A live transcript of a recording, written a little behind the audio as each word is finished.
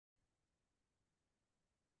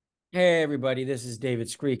Hey everybody, this is David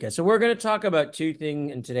Skrika. So we're going to talk about two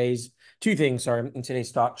things, sorry, in today's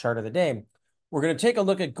stock chart of the day. We're going to take a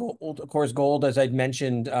look at gold. Of course, gold, as I'd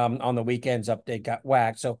mentioned on the weekend's update, got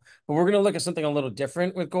whacked. But we're going to look at something a little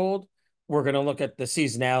different with gold. We're going to look at the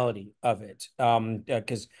seasonality of it.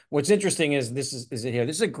 Because what's interesting is this is it here.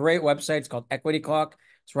 This is a great website. It's called Equity Clock.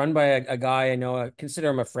 It's run by a guy I know. I consider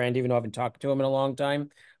him a friend, even though I haven't talked to him in a long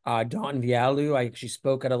time. Don Vialu. I actually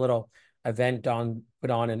spoke at a little event Don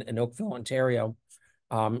put on in Oakville, Ontario,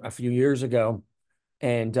 a few years ago.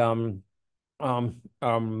 And um,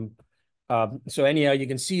 um, so anyhow, you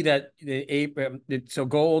can see that so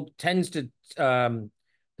gold tends to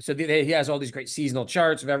he has all these great seasonal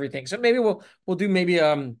charts of everything. So maybe we'll do maybe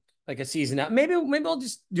like a season out. Maybe I'll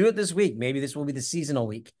just do it this week. Maybe this will be the seasonal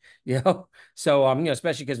week, you know. So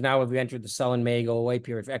especially because now we've entered the sell and may go away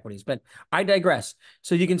period for equities. But I digress.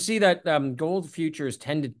 So you can see that gold futures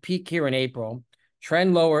tend to peak here in April,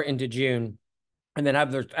 trend lower into June, and then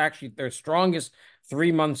have their strongest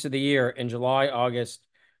 3 months of the year in July, August.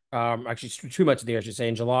 Actually, 2 months of the year, I should say,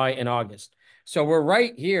 in July and August. So we're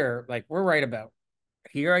right here, like we're right about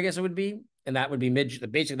here, I guess it would be, and that would be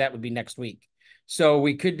basically that would be next week. So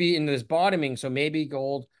we could be in this bottoming. So maybe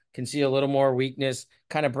gold can see a little more weakness,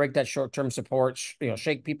 kind of break that short-term support,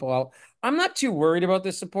 shake people out. I'm not too worried about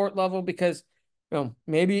this support level because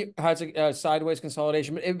maybe has a sideways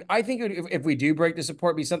consolidation. But I think if we do break the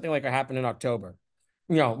support, it'd be something like what happened in October.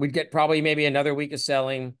 We'd get probably maybe another week of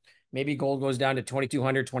selling. Maybe gold goes down to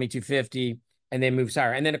 2,200, 2,250, and then moves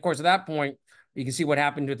higher. And then, of course, at that point, you can see what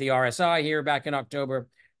happened with the RSI here back in October.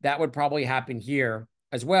 That would probably happen here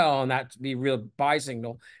as well, and that'd be a real buy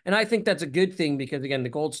signal. And I think that's a good thing because, again, the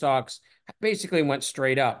gold stocks basically went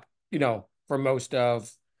straight up, for most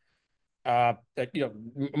of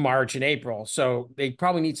March and April. So they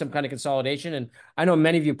probably need some kind of consolidation. And I know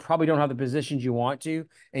many of you probably don't have the positions you want to,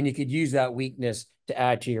 and you could use that weakness to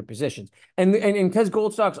add to your positions. And because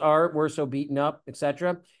gold stocks were so beaten up,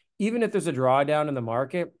 etc., even if there's a drawdown in the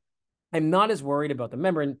market, I'm not as worried about them.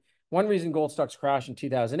 Remember, and one reason gold stocks crashed in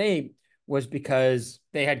 2008 was because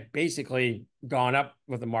they had basically gone up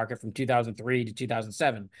with the market from 2003 to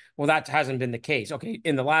 2007. Well, that hasn't been the case. Okay,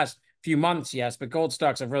 in the last few months, yes, but gold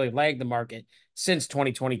stocks have really lagged the market since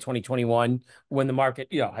 2020, 2021, when the market,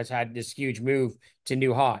 has had this huge move to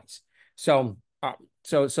new highs. So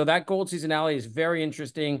that gold seasonality is very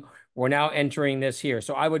interesting. We're now entering this here.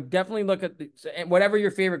 So I would definitely look at whatever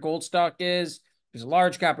your favorite gold stock is. If it's a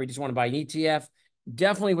large cap or you just want to buy an ETF,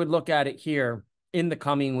 definitely would look at it here in the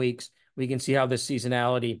coming weeks. We can see how this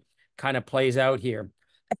seasonality kind of plays out here.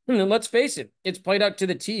 And let's face it, it's played out to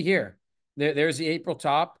the T here. There's the April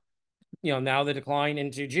top, now the decline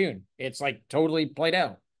into June. It's like totally played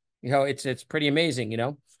out. It's pretty amazing.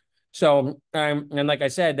 So and like I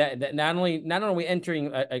said, that not only are we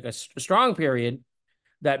entering a strong period,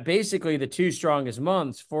 that basically the two strongest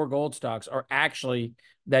months for gold stocks are actually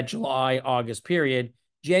that July, August period.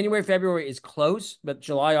 January, February is close, but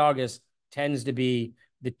July, August tends to be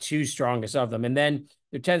the two strongest of them. And then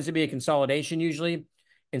there tends to be a consolidation usually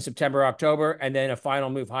in September, October, and then a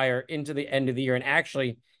final move higher into the end of the year and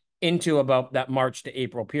actually into about that March to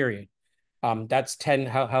April period. That's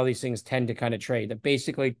how these things tend to kind of trade. That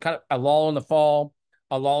basically kind of a lull in the fall,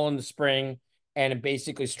 a lull in the spring, and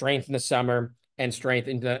basically strength in the summer and strength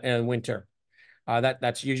in the winter.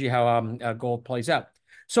 That's usually how gold plays out.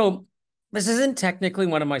 So this isn't technically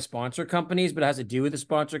one of my sponsor companies, but it has to do with the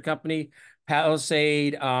sponsor company.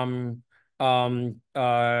 Palisade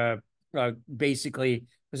basically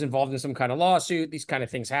was involved in some kind of lawsuit. These kind of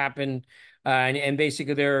things happen, and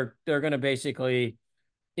basically they're going to basically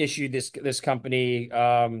issue this company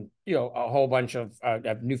a whole bunch of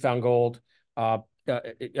newfound gold,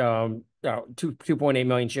 2.8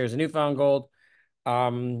 million shares of newfound gold,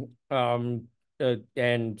 and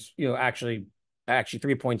actually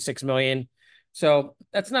 3.6 million. So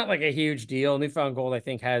that's not like a huge deal. Newfound gold, I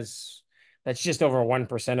think, that's just over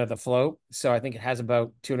 1% of the float. So I think it has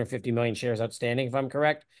about 250 million shares outstanding, if I'm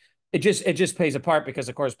correct. It just plays a part because,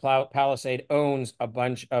 of course, Palisade owns a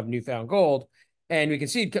bunch of newfound gold. And we can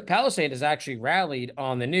see Palisade has actually rallied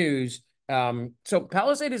on the news. So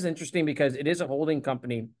Palisade is interesting because it is a holding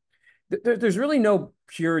company. There's really no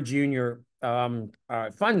pure junior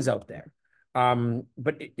funds out there.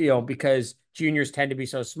 But because juniors tend to be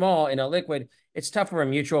so small and illiquid, it's tough for a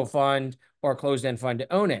mutual fund or a closed-end fund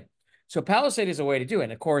to own it. So Palisade is a way to do it.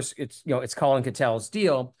 And of course, it's Colin Cattell's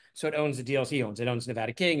deal. So it owns the deals he owns. It owns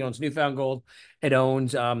Nevada King, it owns Newfound Gold, it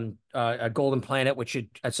owns a Golden Planet, which should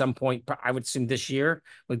at some point, I would assume this year,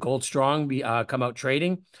 with Gold Strong come out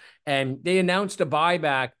trading. And they announced a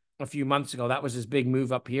buyback a few months ago. That was his big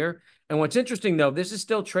move up here. And what's interesting, though, this is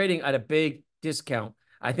still trading at a big discount.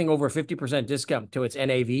 I think over a 50% discount to its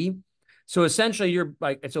NAV. So essentially, you're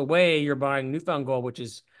like, it's a way you're buying newfound gold, which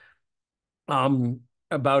is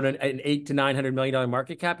about an $800 to $900 million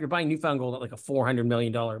market cap. You're buying newfound gold at like a $400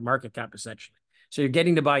 million market cap, essentially. So you're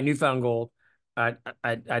getting to buy newfound gold at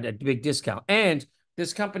a big discount. And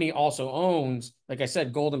this company also owns, like I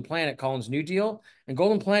said, Golden Planet, Colin's new deal. And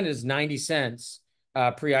Golden Planet is 90 cents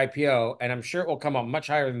pre-IPO. And I'm sure it will come up much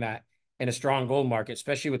higher than that in a strong gold market,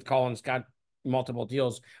 especially with Colin's got multiple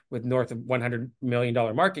deals with north of $100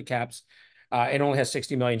 million market caps. It only has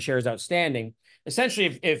 60 million shares outstanding.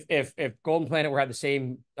 Essentially, if Golden Planet were at the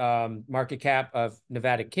same market cap of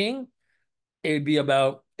Nevada King, it would be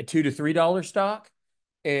about a $2 to $3 stock.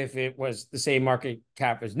 If it was the same market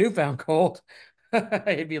cap as Newfound Gold,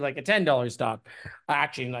 it'd be like a $10 stock.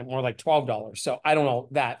 Actually, like more like $12. So I don't know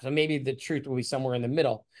that. So maybe the truth will be somewhere in the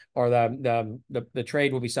middle, or the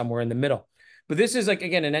trade will be somewhere in the middle. But this is like,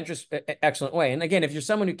 again, an excellent way. And again, if you're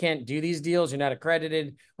someone who can't do these deals, you're not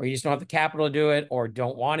accredited, or you just don't have the capital to do it, or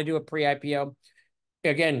don't want to do a pre-IPO,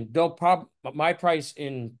 again, my price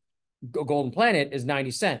in Golden Planet is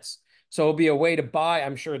 90 cents. So it'll be a way to buy.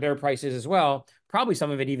 I'm sure their prices as well, probably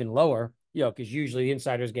some of it even lower, because usually the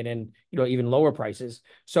insiders get in, even lower prices.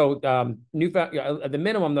 So newfound, at the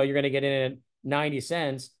minimum, though, you're going to get in at 90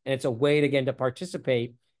 cents. And it's a way to, again, to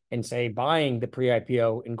participate in, say, buying the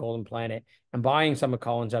pre-IPO in Golden Planet and buying some of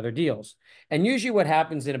Colin's other deals. And usually what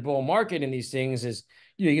happens in a bull market in these things is,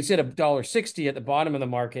 you can sit $1.60 at the bottom of the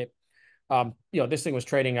market. This thing was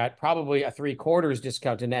trading at probably a 3/4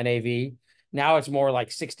 discount in NAV. Now it's more like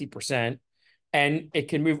 60%, and it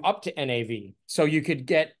can move up to NAV. So you could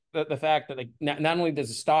get the fact that, like, not only does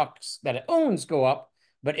the stocks that it owns go up,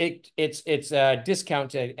 but its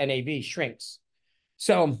discount to NAV shrinks.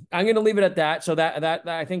 So I'm going to leave it at that. So that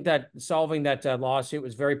I think that solving that lawsuit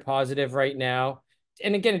was very positive right now.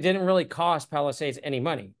 And again, it didn't really cost Palisades any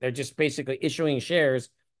money. They're just basically issuing shares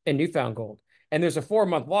in Newfound Gold. And there's a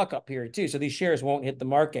 4-month lockup period too. So these shares won't hit the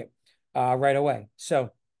market right away. So,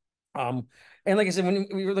 and like I said, when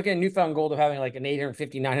we were looking at Newfound Gold of having like an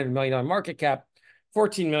 $850, $900 million market cap,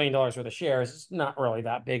 $14 million worth of shares, it's not really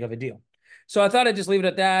that big of a deal. So I thought I'd just leave it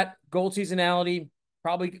at that. Gold seasonality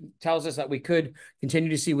probably tells us that we could continue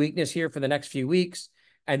to see weakness here for the next few weeks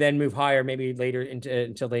and then move higher maybe later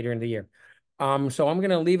until later in the year. So I'm going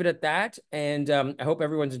to leave it at that. And I hope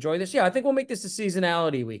everyone's enjoyed this. Yeah, I think we'll make this a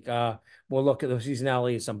seasonality week. We'll look at the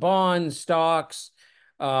seasonality of some bonds, stocks,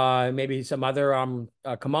 maybe some other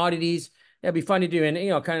commodities. It'd be fun to do,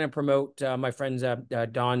 and kind of promote my friend's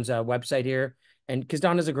Don's website here. And because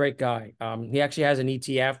Don is a great guy. He actually has an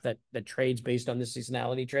ETF that trades based on this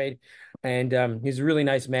seasonality trade. And he's a really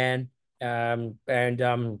nice man, and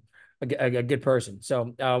a good person.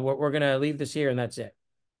 So we're going to leave this here, and that's it.